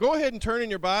Go ahead and turn in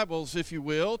your Bibles, if you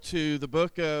will, to the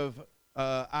book of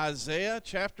Isaiah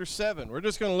chapter 7. We're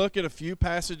just going to look at a few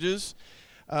passages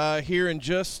here in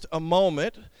just a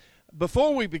moment.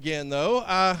 Before we begin, though,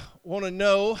 I want to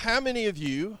know how many of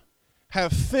you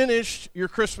have finished your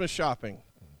Christmas shopping?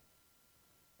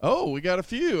 Oh, we got a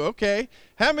few. Okay.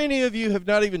 How many of you have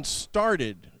not even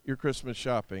started your Christmas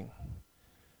shopping?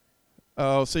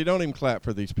 Oh, see, don't even clap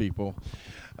for these people.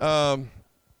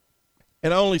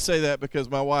 And I only say that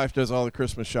because my wife does all the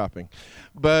Christmas shopping.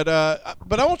 But I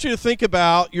want you to think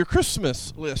about your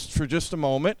Christmas list for just a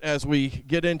moment as we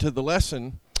get into the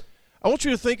lesson. I want you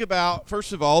to think about,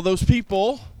 first of all, those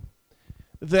people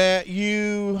that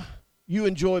you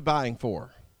enjoy buying for.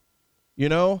 You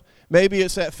know, maybe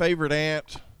it's that favorite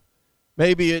aunt.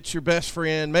 Maybe it's your best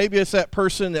friend. Maybe it's that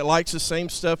person that likes the same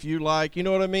stuff you like. You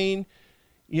know what I mean?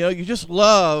 You know, you just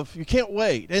love, you can't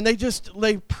wait. And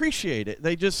they appreciate it.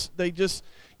 They just,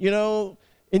 you know,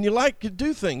 and you like to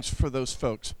do things for those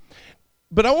folks.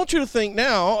 But I want you to think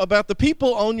now about the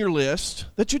people on your list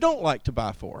that you don't like to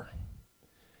buy for.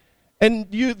 And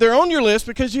they're on your list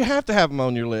because you have to have them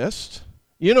on your list.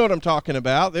 You know what I'm talking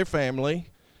about. They're family.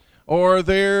 Or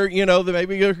they're, you know,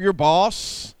 maybe your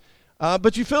boss.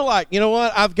 But you feel like, you know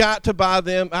what, I've got to buy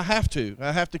them. I have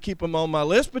to keep them on my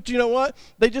list. But you know what?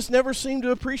 They just never seem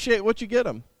to appreciate what you get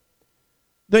them.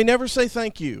 They never say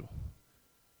thank you.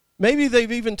 Maybe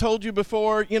they've even told you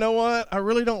before, you know what, I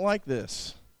really don't like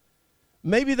this.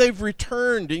 Maybe they've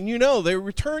returned, and you know, they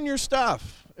return your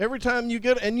stuff every time you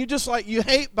get it. And you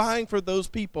hate buying for those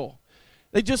people.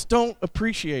 They just don't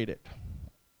appreciate it.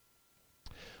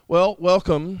 Well,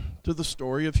 welcome to the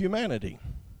story of humanity.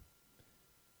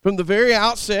 From the very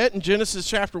outset in Genesis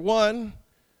chapter 1,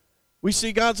 we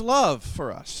see God's love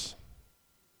for us.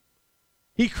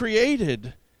 He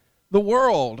created the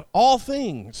world, all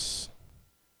things,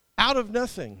 out of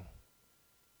nothing.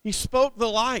 He spoke the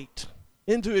light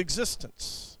into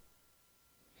existence.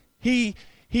 He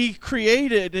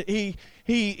created,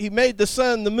 he made the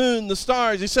sun, the moon, the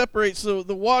stars. He separates the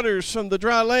waters from the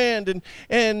dry land,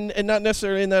 and not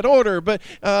necessarily in that order, but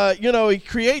you know, he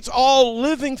creates all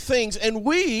living things. And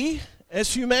we,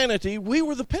 as humanity, we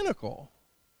were the pinnacle.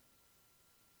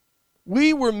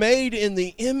 We were made in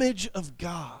the image of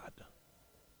God.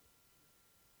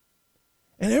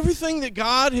 And everything that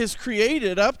God has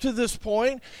created up to this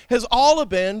point has all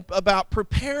been about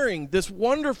preparing this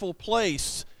wonderful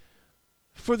place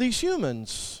for these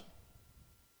humans.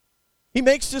 He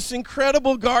makes this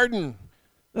incredible garden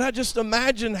that I just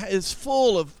imagine is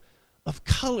full of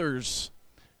colors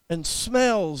and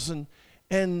smells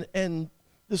and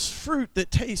this fruit that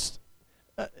tastes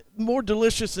more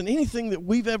delicious than anything that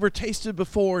we've ever tasted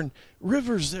before, and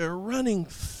rivers that are running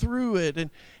through it,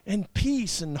 and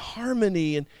peace and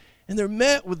harmony, and they're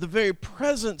met with the very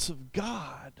presence of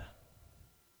God.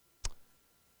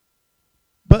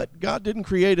 But God didn't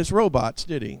create us robots,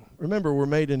 did he? Remember, we're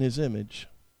made in his image.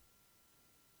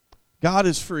 God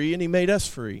is free, and he made us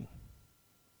free.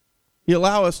 He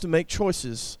allowed us to make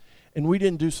choices, and we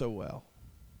didn't do so well.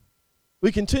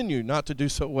 We continue not to do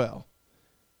so well.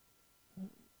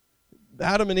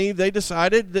 Adam and Eve, they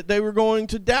decided that they were going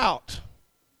to doubt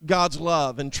God's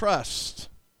love and trust.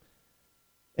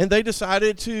 And they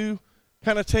decided to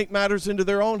kind of take matters into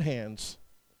their own hands.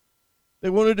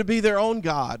 They wanted to be their own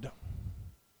God.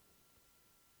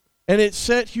 And it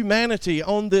set humanity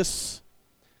on this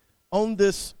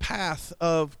path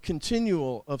of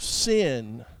continual of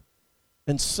sin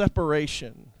and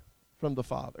separation from the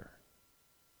Father.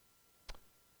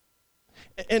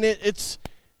 And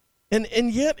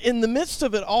and yet in the midst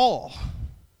of it all,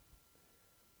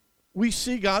 we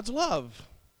see God's love.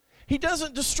 He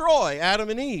doesn't destroy Adam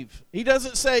and Eve. He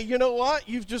doesn't say, you know what,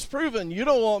 you've just proven you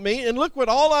don't want me, and look what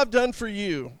all I've done for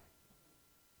you.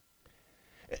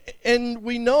 And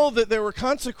we know that there were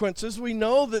consequences. We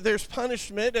know that there's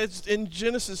punishment, as in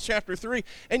Genesis chapter 3.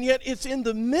 And yet it's in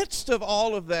the midst of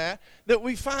all of that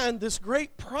we find this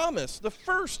great promise, the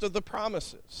first of the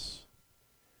promises,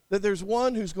 that there's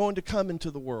one who's going to come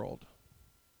into the world.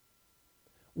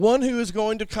 One who is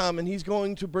going to come, and he's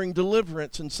going to bring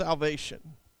deliverance and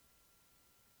salvation.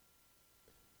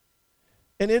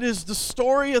 And it is the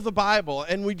story of the Bible,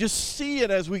 and we just see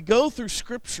it as we go through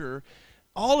Scripture,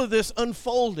 all of this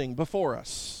unfolding before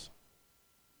us.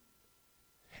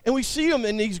 And we see them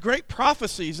in these great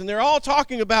prophecies, and they're all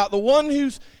talking about the one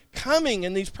who's coming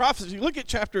in these prophecies. Look at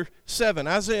chapter 7,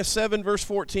 Isaiah 7, verse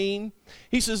 14.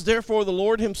 He says, therefore the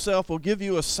Lord himself will give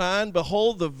you a sign.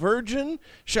 Behold, the virgin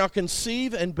shall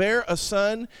conceive and bear a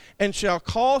son, and shall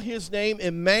call his name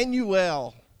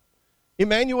Emmanuel.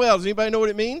 Emmanuel, does anybody know what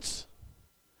it means?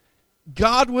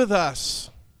 God with us.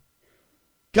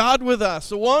 God with us.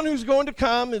 The one who's going to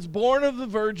come is born of the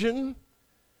virgin,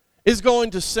 is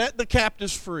going to set the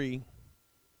captives free,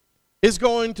 is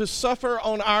going to suffer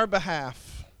on our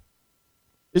behalf,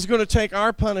 is going to take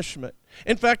our punishment.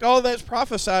 In fact, all that's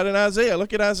prophesied in Isaiah.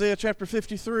 Look at Isaiah chapter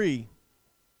 53.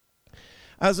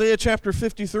 Isaiah chapter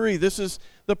 53, this is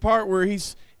the part where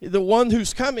the one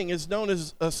who's coming is known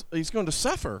as, he's going to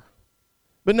suffer.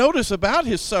 But notice about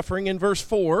his suffering in verse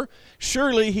 4,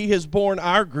 surely he has borne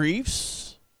our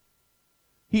griefs.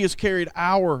 He has carried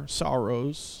our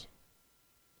sorrows.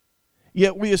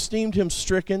 Yet we esteemed him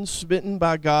stricken, smitten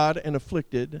by God, and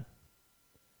afflicted.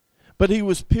 But he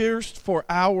was pierced for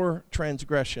our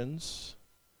transgressions.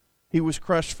 He was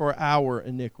crushed for our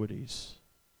iniquities.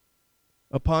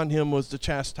 Upon him was the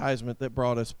chastisement that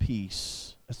brought us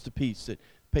peace. That's the peace that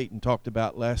Peyton talked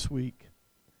about last week.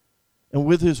 And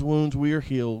with his wounds we are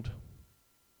healed.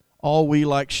 All we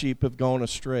like sheep have gone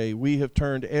astray. We have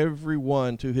turned every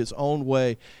one to his own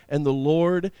way, and the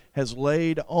Lord has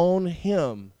laid on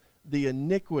him the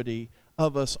iniquity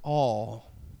of us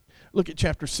all. Look at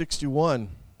chapter 61.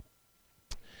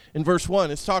 In verse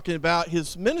 1, it's talking about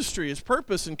his ministry, his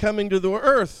purpose in coming to the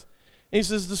earth. And he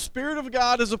says, the Spirit of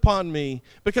God is upon me,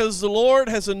 because the Lord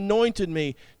has anointed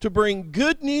me to bring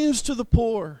good news to the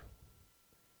poor.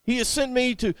 He has sent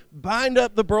me to bind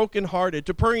up the brokenhearted,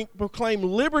 to proclaim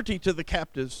liberty to the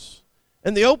captives,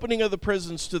 and the opening of the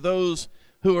prisons to those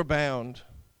who are bound.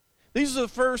 These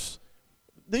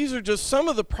are just some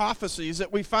of the prophecies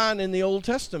that we find in the Old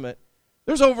Testament.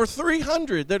 There's over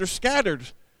 300 that are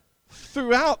scattered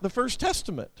throughout the First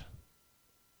Testament.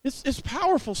 It's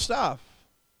powerful stuff.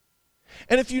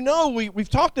 And if you know, we've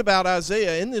talked about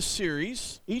Isaiah in this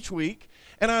series each week,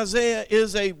 and Isaiah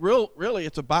is really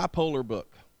it's a bipolar book.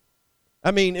 I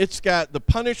mean, it's got the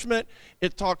punishment.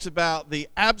 It talks about the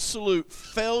absolute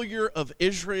failure of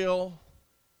Israel.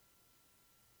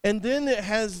 And then it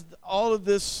has all of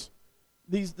this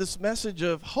message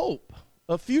of hope,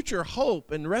 of future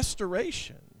hope and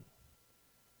restoration.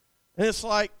 And it's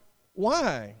like,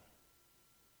 why?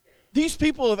 These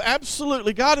people have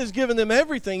absolutely, God has given them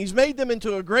everything. He's made them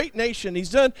into a great nation.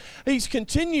 He's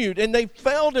continued, and they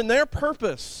failed in their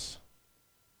purpose.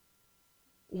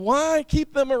 Why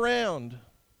keep them around?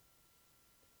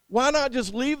 Why not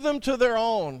just leave them to their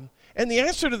own? And the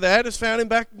answer to that is found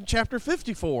back in chapter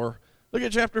 54. Look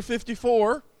at chapter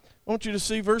 54. I want you to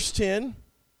see verse 10.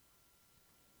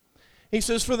 He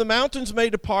says, for the mountains may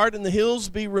depart and the hills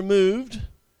be removed.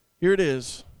 Here it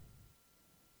is.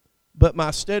 But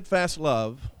my steadfast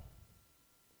love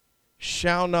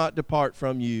shall not depart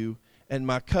from you, and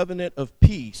my covenant of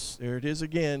peace, there it is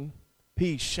again,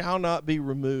 peace shall not be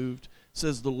removed,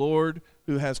 says the Lord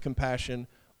who has compassion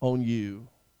on you.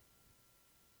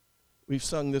 We've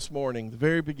sung this morning, the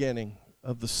very beginning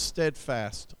of the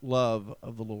steadfast love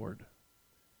of the Lord.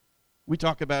 We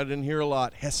talk about it in here a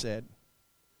lot, Hesed.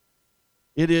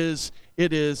 It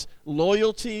is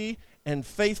loyalty and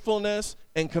faithfulness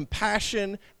and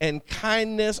compassion and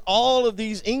kindness, all of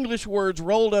these English words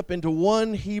rolled up into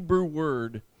one Hebrew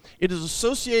word. It is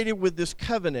associated with this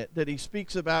covenant that he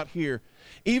speaks about here.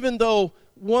 Even though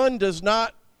one does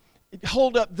not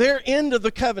hold up their end of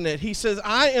the covenant, he says,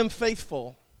 I am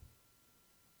faithful.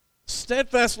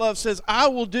 Steadfast love says, I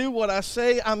will do what I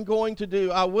say I'm going to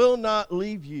do. I will not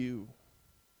leave you.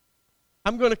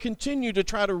 I'm going to continue to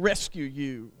try to rescue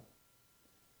you.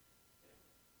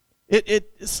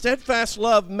 Steadfast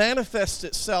love manifests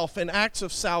itself in acts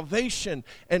of salvation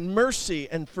and mercy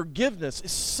and forgiveness.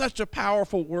 It's such a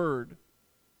powerful word.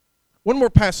 One more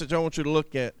passage I want you to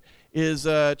look at is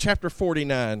chapter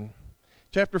 49.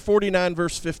 Chapter 49,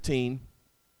 verse 15.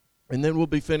 And then we'll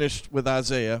be finished with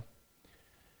Isaiah.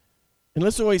 And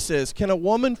listen to what he says. Can a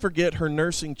woman forget her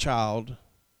nursing child,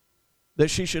 that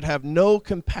she should have no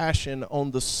compassion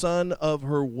on the son of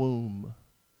her womb?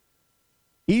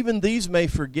 Even these may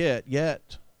forget,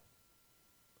 yet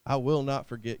I will not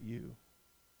forget you.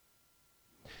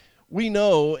 We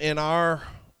know in our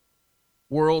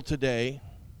world today,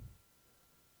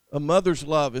 a mother's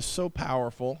love is so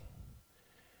powerful,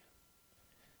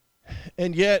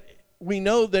 and yet we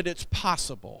know that it's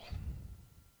possible.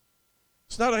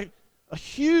 It's not a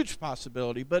huge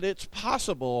possibility, but it's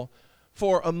possible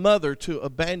for a mother to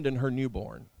abandon her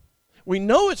newborn. We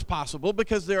know it's possible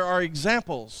because there are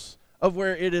examples of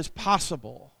where it is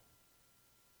possible.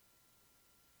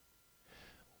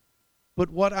 But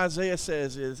what Isaiah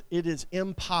says is it is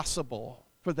impossible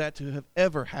for that to have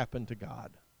ever happened to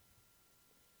God.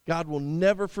 God will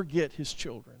never forget his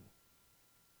children.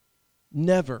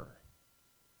 Never.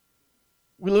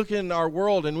 We look in our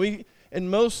world and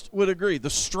most would agree,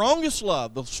 the strongest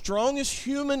love, the strongest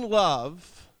human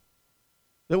love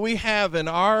that we have in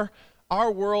our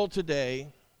world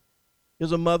today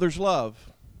is a mother's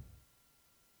love.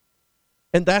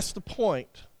 And that's the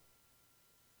point.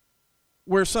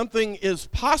 Where something is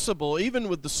possible, even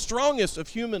with the strongest of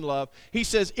human love, he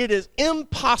says it is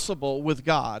impossible with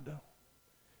God.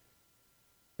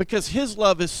 Because his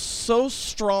love is so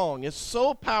strong, it's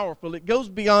so powerful, it goes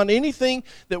beyond anything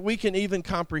that we can even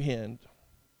comprehend.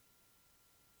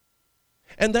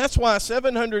 And that's why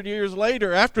 700 years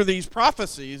later, after these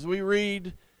prophecies, we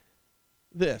read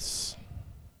this.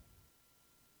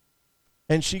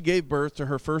 And she gave birth to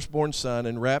her firstborn son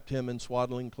and wrapped him in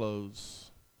swaddling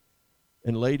clothes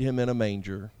and laid him in a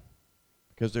manger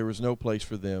because there was no place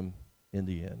for them in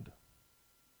the inn.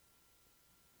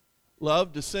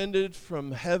 Love descended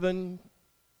from heaven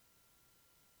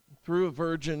through a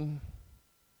virgin.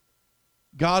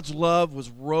 God's love was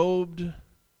robed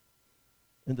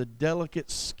in the delicate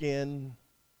skin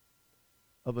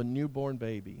of a newborn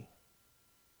baby.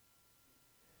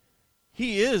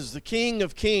 He is the King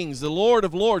of Kings, the Lord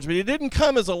of Lords, but he didn't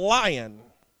come as a lion.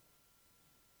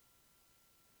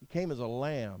 He came as a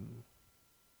lamb.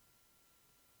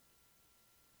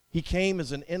 He came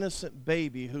as an innocent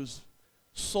baby whose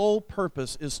sole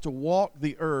purpose is to walk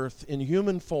the earth in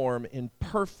human form in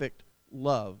perfect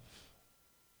love.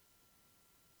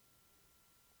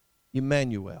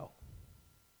 Emmanuel.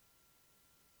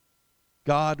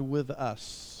 God with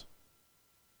us.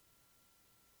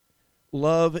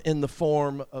 Love in the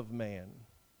form of man.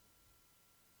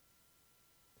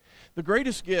 The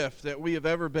greatest gift that we have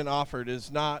ever been offered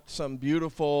is not some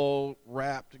beautiful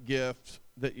wrapped gift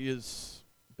that is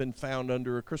been found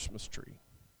under a Christmas tree.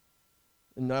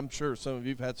 And I'm sure some of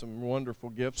you have had some wonderful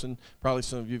gifts, and probably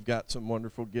some of you have got some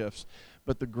wonderful gifts.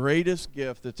 But the greatest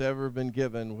gift that's ever been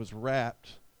given was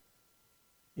wrapped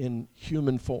in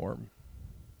human form.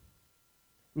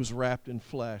 It was wrapped in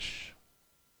flesh.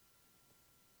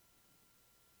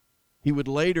 He would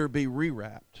later be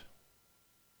rewrapped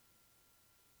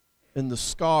in the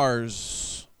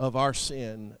scars of our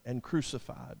sin and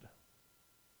crucified.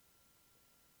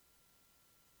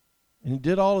 And he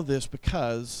did all of this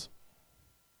because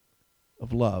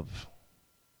of love.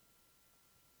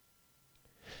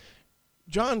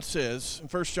 John says, in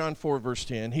 1 John 4, verse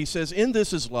 10, he says, "In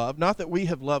this is love, not that we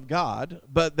have loved God,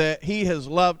 but that he has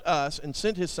loved us and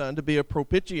sent his Son to be a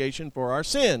propitiation for our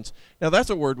sins." Now, that's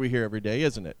a word we hear every day,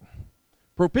 isn't it?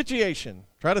 Propitiation.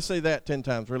 Try to say that 10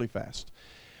 times really fast.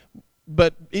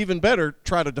 But even better,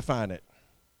 try to define it.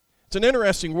 It's an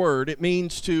interesting word. It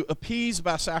means to appease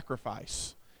by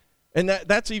sacrifice. And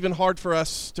that's even hard for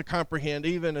us to comprehend,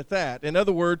 even at that. In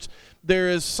other words, there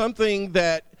is something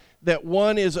that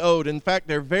one is owed. In fact,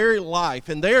 their very life,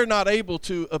 and they are not able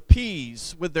to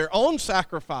appease with their own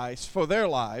sacrifice for their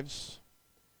lives,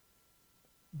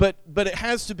 but it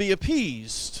has to be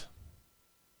appeased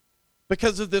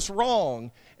because of this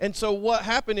wrong. And so what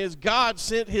happened is God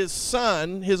sent his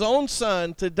Son, his own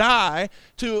Son, to die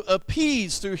to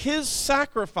appease through his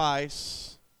sacrifice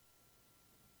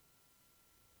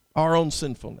our own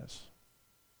sinfulness.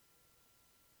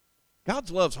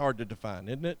 God's love's hard to define,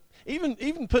 isn't it?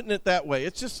 Even putting it that way,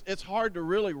 it's hard to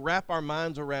really wrap our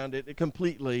minds around it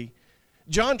completely.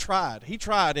 John tried. He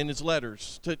tried in his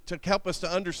letters to help us to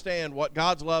understand what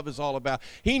God's love is all about.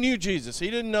 He knew Jesus. He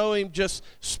didn't know him just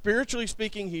spiritually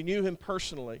speaking. He knew him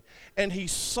personally. And he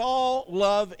saw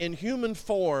love in human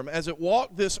form as it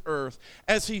walked this earth,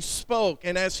 as he spoke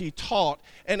and as he taught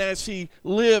and as he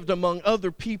lived among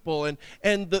other people and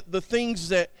the things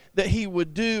that he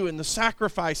would do and the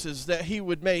sacrifices that he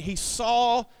would make. He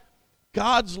saw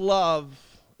God's love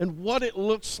and what it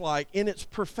looks like in its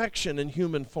perfection in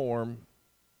human form.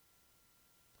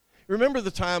 Remember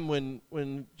the time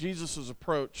when Jesus was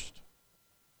approached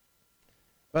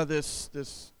by this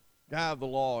guy of the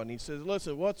law, and he says,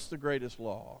 "Listen, what's the greatest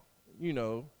law?" You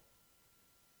know.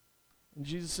 And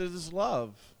Jesus says, "It's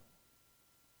love.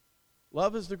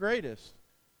 Love is the greatest.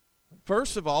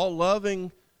 First of all,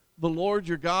 loving the Lord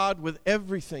your God with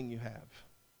everything you have.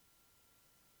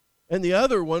 And the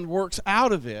other one works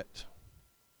out of it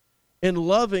in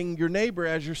loving your neighbor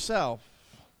as yourself."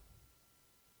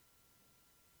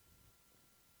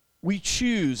 We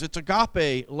choose. It's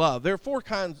agape love. There are 4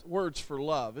 words for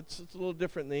love. It's a little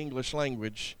different in the English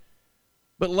language.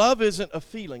 But love isn't a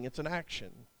feeling. It's an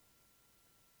action.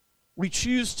 We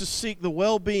choose to seek the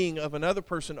well-being of another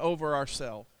person over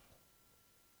ourselves.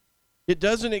 It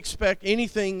doesn't expect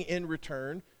anything in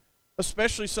return,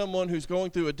 especially someone who's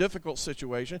going through a difficult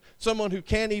situation, someone who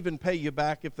can't even pay you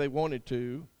back if they wanted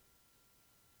to.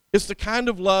 It's the kind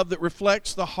of love that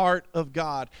reflects the heart of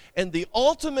God. And the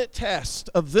ultimate test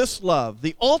of this love,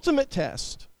 the ultimate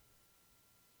test,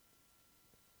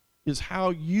 is how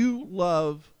you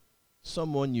love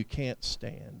someone you can't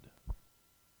stand.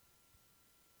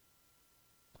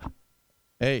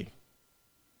 Hey,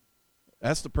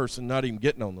 that's the person not even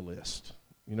getting on the list.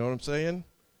 You know what I'm saying?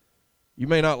 You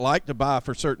may not like to buy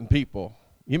for certain people.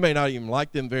 You may not even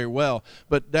like them very well,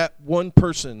 but that one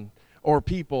person or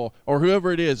people or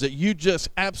whoever it is that you just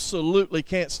absolutely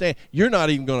can't stand, you're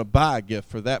not even going to buy a gift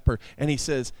for that person. And he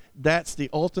says that's the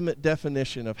ultimate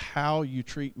definition of how you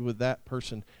treat with that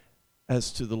person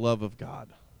as to the love of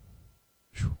God.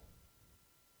 Whew.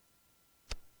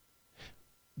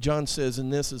 John says,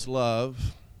 and this is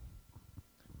love,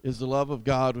 is the love of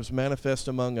God was manifest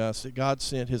among us, that God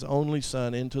sent his only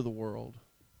Son into the world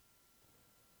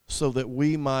so that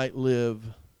we might live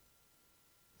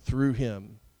through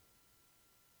him.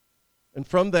 And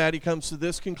from that, he comes to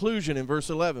this conclusion in verse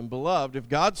 11. Beloved, if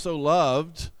God so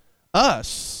loved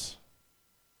us,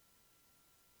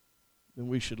 then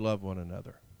we should love one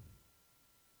another.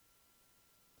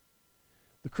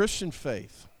 The Christian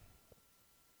faith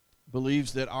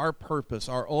believes that our purpose,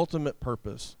 our ultimate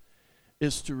purpose,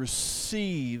 is to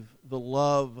receive the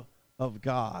love of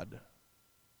God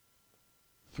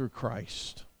through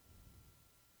Christ.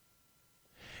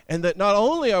 And that not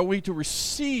only are we to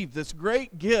receive this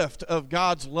great gift of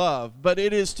God's love, but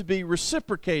it is to be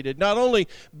reciprocated, not only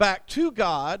back to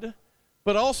God,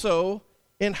 but also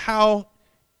in how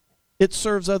it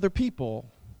serves other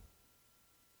people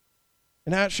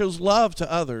and how it shows love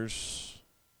to others.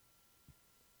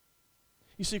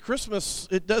 You see, Christmas,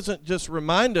 it doesn't just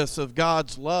remind us of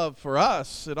God's love for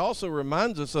us, it also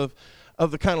reminds us of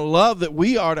the kind of love that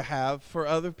we are to have for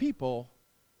other people.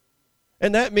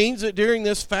 And that means that during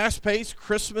this fast-paced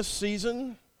Christmas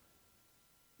season,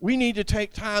 we need to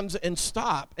take times and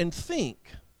stop and think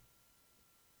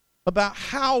about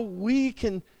how we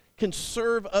can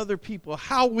serve other people,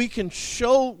 how we can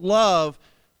show love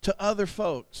to other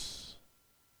folks.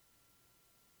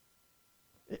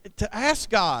 To ask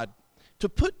God to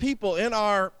put people in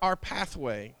our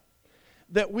pathway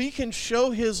that we can show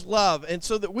his love and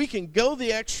so that we can go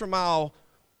the extra mile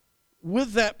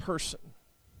with that person.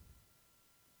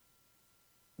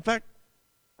 In fact,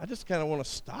 I just kind of want to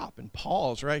stop and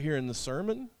pause right here in the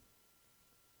sermon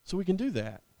so we can do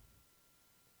that.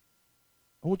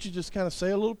 I want you to just kind of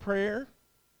say a little prayer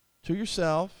to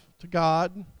yourself, to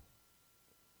God.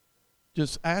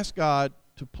 Just ask God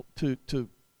to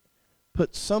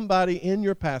put somebody in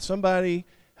your path, somebody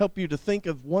help you to think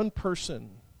of one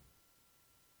person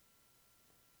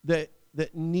that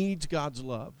needs God's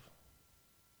love.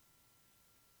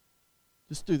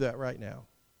 Just do that right now.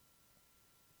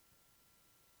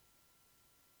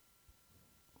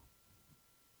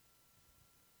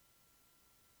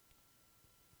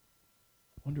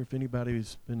 Wonder if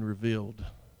anybody's been revealed.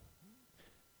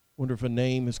 Wonder if a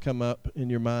name has come up in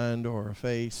your mind or a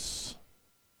face.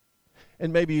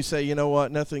 And maybe you say, you know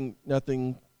what, nothing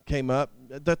came up.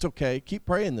 That's okay. Keep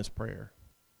praying this prayer.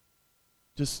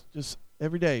 Just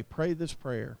every day, pray this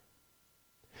prayer.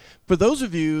 For those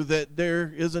of you that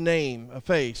there is a name, a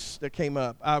face that came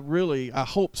up, I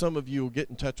hope some of you will get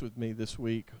in touch with me this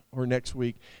week or next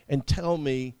week and tell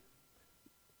me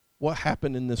what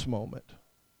happened in this moment.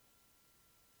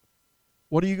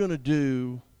 What are you going to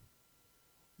do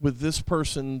with this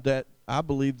person that I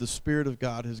believe the Spirit of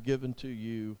God has given to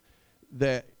you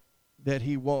that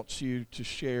he wants you to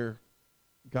share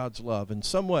God's love in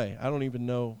some way? I don't even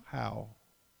know how.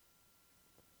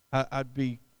 I'd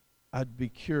be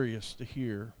curious to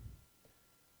hear.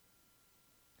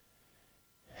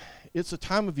 It's a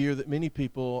time of year that many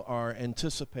people are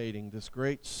anticipating this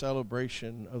great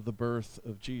celebration of the birth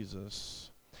of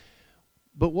Jesus.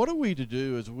 But what are we to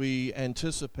do as we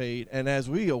anticipate and as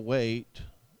we await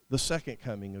the second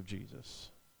coming of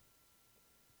Jesus?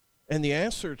 And the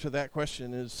answer to that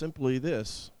question is simply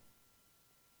this: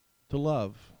 to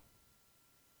love.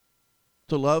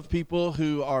 To love people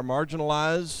who are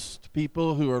marginalized,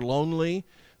 people who are lonely,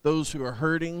 those who are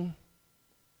hurting,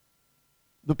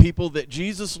 the people that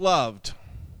Jesus loved.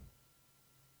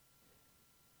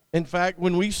 In fact,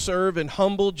 when we serve in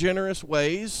humble, generous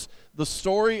ways, the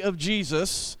story of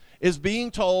Jesus is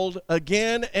being told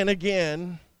again and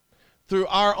again through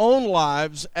our own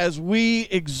lives as we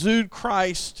exude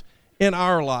Christ in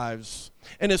our lives.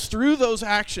 And it's through those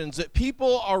actions that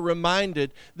people are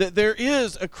reminded that there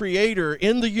is a creator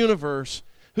in the universe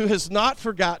who has not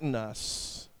forgotten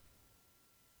us.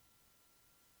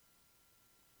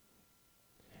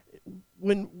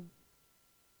 When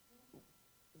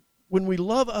we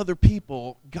love other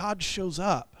people, God shows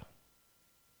up.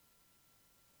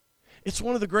 It's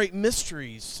one of the great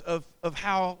mysteries of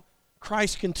how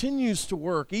Christ continues to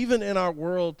work, even in our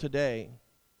world today.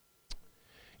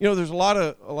 There's a lot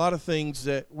of things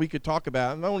that we could talk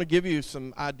about, and I want to give you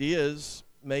some ideas.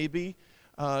 Maybe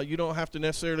you don't have to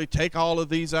necessarily take all of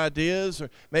these ideas,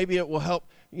 or maybe it will help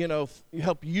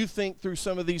help you think through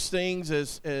some of these things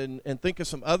and think of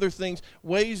some other things,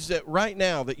 ways that right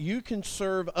now that you can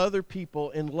serve other people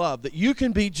in love, that you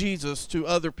can be Jesus to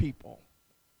other people.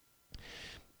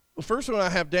 The first one I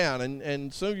have down,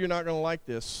 and some of you are not going to like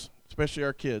this, especially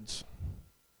our kids.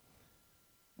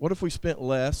 What if we spent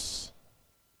less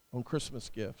on Christmas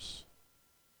gifts,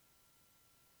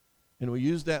 and we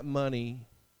used that money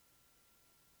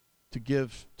to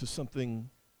give to something,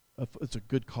 it's a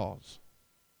good cause?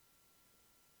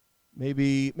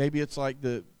 Maybe it's like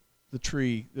the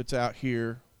tree that's out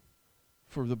here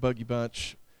for the Buggy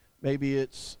Bunch. Maybe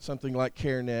it's something like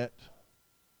CareNet.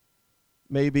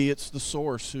 Maybe it's the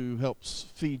Source who helps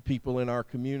feed people in our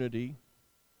community.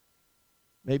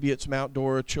 Maybe it's Mount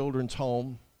Dora Children's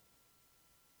Home.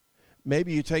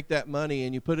 Maybe you take that money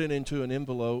and you put it into an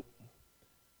envelope,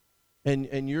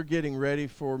 and you're getting ready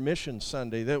for Mission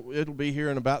Sunday. It'll be here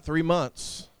in about 3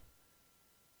 months.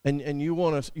 And you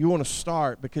want to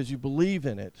start because you believe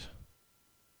in it.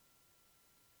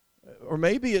 Or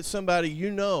maybe it's somebody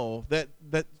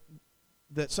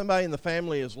that somebody in the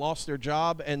family has lost their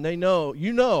job, and they know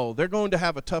they're going to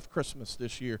have a tough Christmas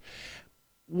this year.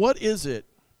 What is it?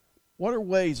 What are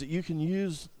ways that you can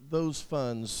use those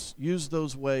funds, use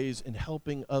those ways in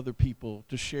helping other people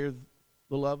to share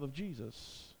the love of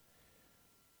Jesus?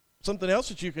 Something else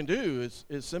that you can do is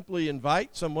simply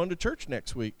invite someone to church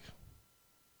next week.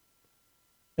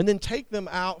 And then take them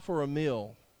out for a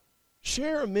meal.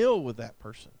 Share a meal with that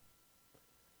person.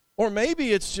 Or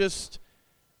maybe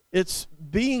it's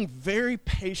being very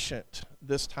patient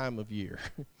this time of year.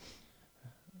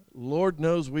 Lord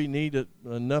knows we need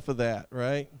enough of that,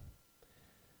 right?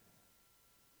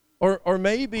 Or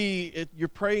maybe you're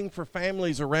praying for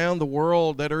families around the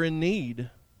world that are in need,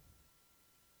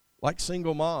 like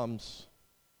single moms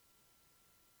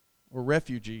or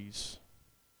refugees,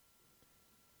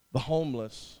 the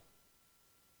homeless,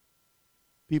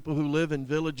 people who live in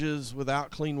villages without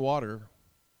clean water.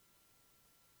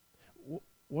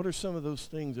 What are some of those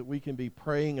things that we can be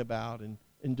praying about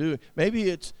and doing?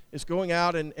 Maybe it's going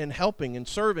out and helping and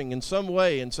serving in some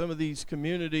way in some of these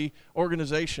community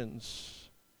organizations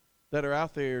that are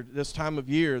out there this time of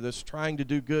year that's trying to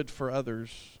do good for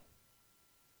others.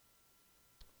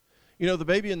 The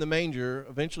baby in the manger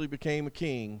eventually became a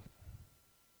king,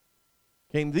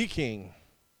 became the king.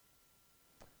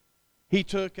 He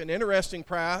took an interesting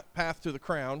path to the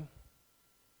crown.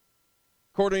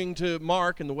 According to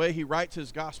Mark and the way he writes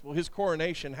his gospel, his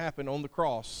coronation happened on the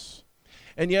cross.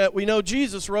 And yet we know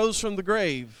Jesus rose from the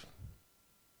grave.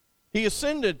 He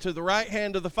ascended to the right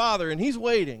hand of the Father, and he's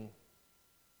waiting.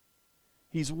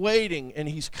 He's waiting, and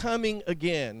he's coming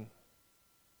again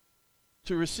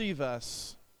to receive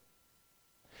us.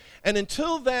 And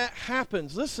until that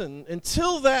happens,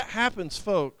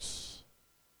 folks,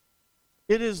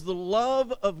 it is the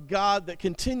love of God that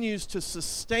continues to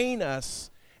sustain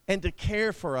us and to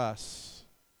care for us.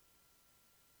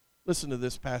 Listen to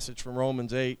this passage from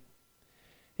Romans 8.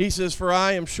 He says, "For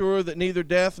I am sure that neither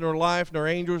death, nor life, nor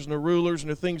angels, nor rulers,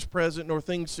 nor things present, nor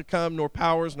things to come, nor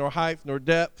powers, nor height, nor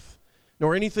depth,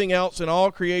 nor anything else in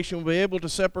all creation will be able to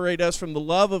separate us from the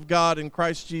love of God in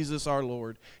Christ Jesus our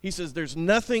Lord." He says there's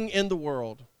nothing in the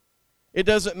world. It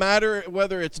doesn't matter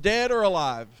whether it's dead or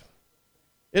alive.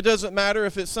 It doesn't matter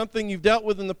if it's something you've dealt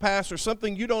with in the past or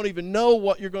something you don't even know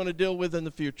what you're going to deal with in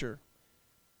the future.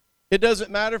 It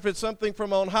doesn't matter if it's something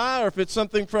from on high or if it's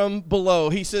something from below.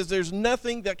 He says there's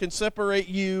nothing that can separate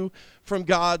you from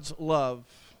God's love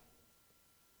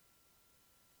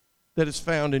that is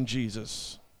found in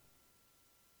Jesus.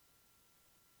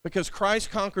 Because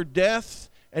Christ conquered death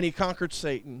and he conquered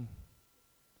Satan.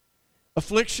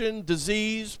 Affliction,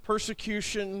 disease,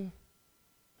 persecution,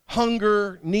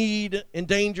 hunger, need, and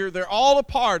danger, they're all a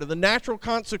part of the natural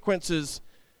consequences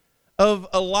of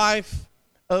a life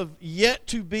of yet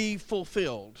to be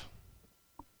fulfilled.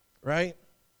 Right?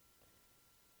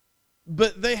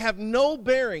 But they have no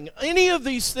bearing. Any of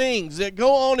these things that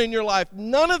go on in your life,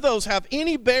 none of those have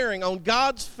any bearing on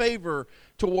God's favor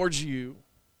towards you.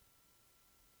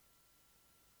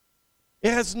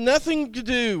 It has nothing to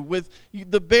do with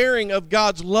the bearing of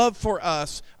God's love for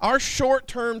us. Our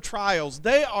short-term trials,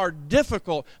 they are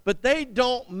difficult, but they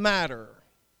don't matter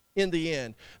in the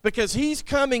end. Because he's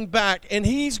coming back and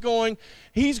he's going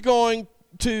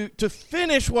to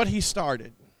finish what he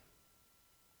started.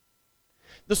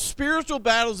 The spiritual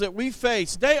battles that we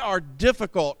face, they are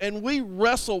difficult and we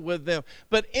wrestle with them.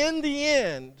 But in the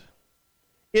end,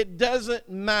 it doesn't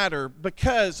matter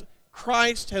because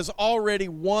Christ has already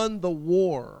won the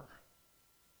war.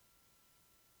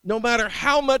 No matter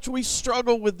how much we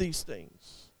struggle with these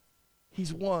things,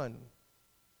 He's won.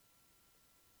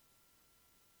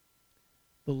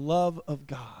 The love of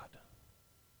God.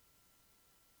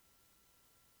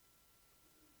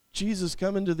 Jesus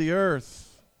coming to the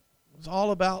earth was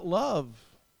all about love.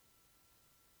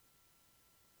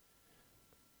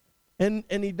 And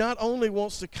He not only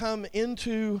wants to come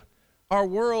into our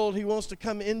world, He wants to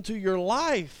come into your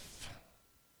life.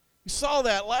 We saw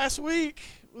that last week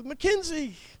with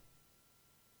Mackenzie.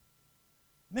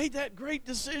 Made that great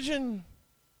decision.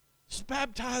 She's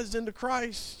baptized into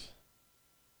Christ.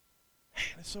 Man,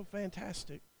 it's so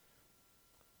fantastic.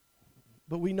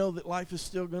 But we know that life is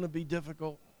still going to be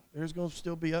difficult. There's going to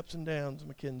still be ups and downs,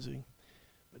 Mackenzie.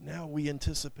 But now we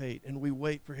anticipate and we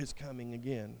wait for His coming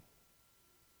again.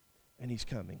 And He's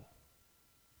coming.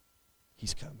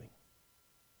 He's coming.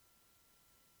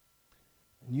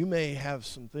 And you may have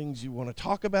some things you want to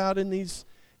talk about in these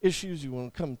issues. You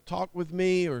want to come talk with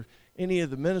me or any of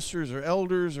the ministers or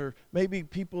elders or maybe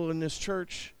people in this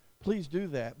church. Please do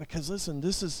that, because listen,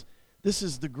 this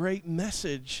is the great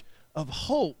message of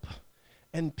hope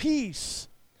and peace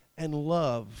and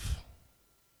love.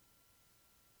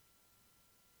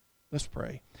 Let's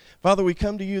pray. Father, we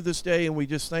come to You this day and we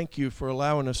just thank You for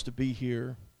allowing us to be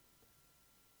here.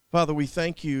 Father, we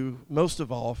thank You most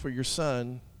of all for Your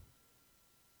Son,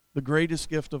 the greatest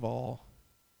gift of all.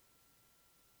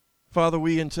 Father,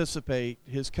 we anticipate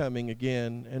His coming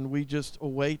again, and we just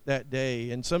await that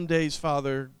day. And some days,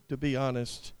 Father, to be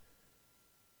honest,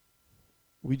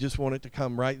 we just want it to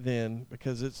come right then,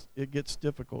 because it gets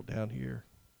difficult down here.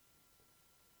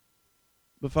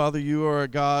 But Father, You are a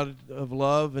God of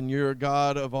love, and You're a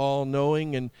God of all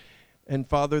knowing, and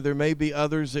Father, there may be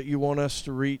others that You want us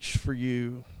to reach for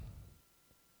You,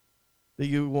 that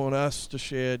You want us to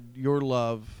shed Your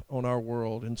love on our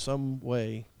world in some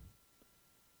way.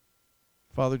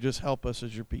 Father, just help us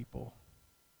as Your people.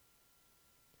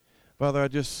 Father, I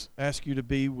just ask You to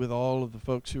be with all of the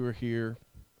folks who are here.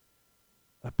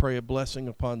 I pray a blessing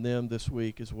upon them this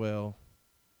week as well.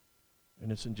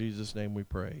 And it's in Jesus' name we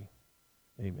pray.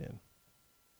 Amen.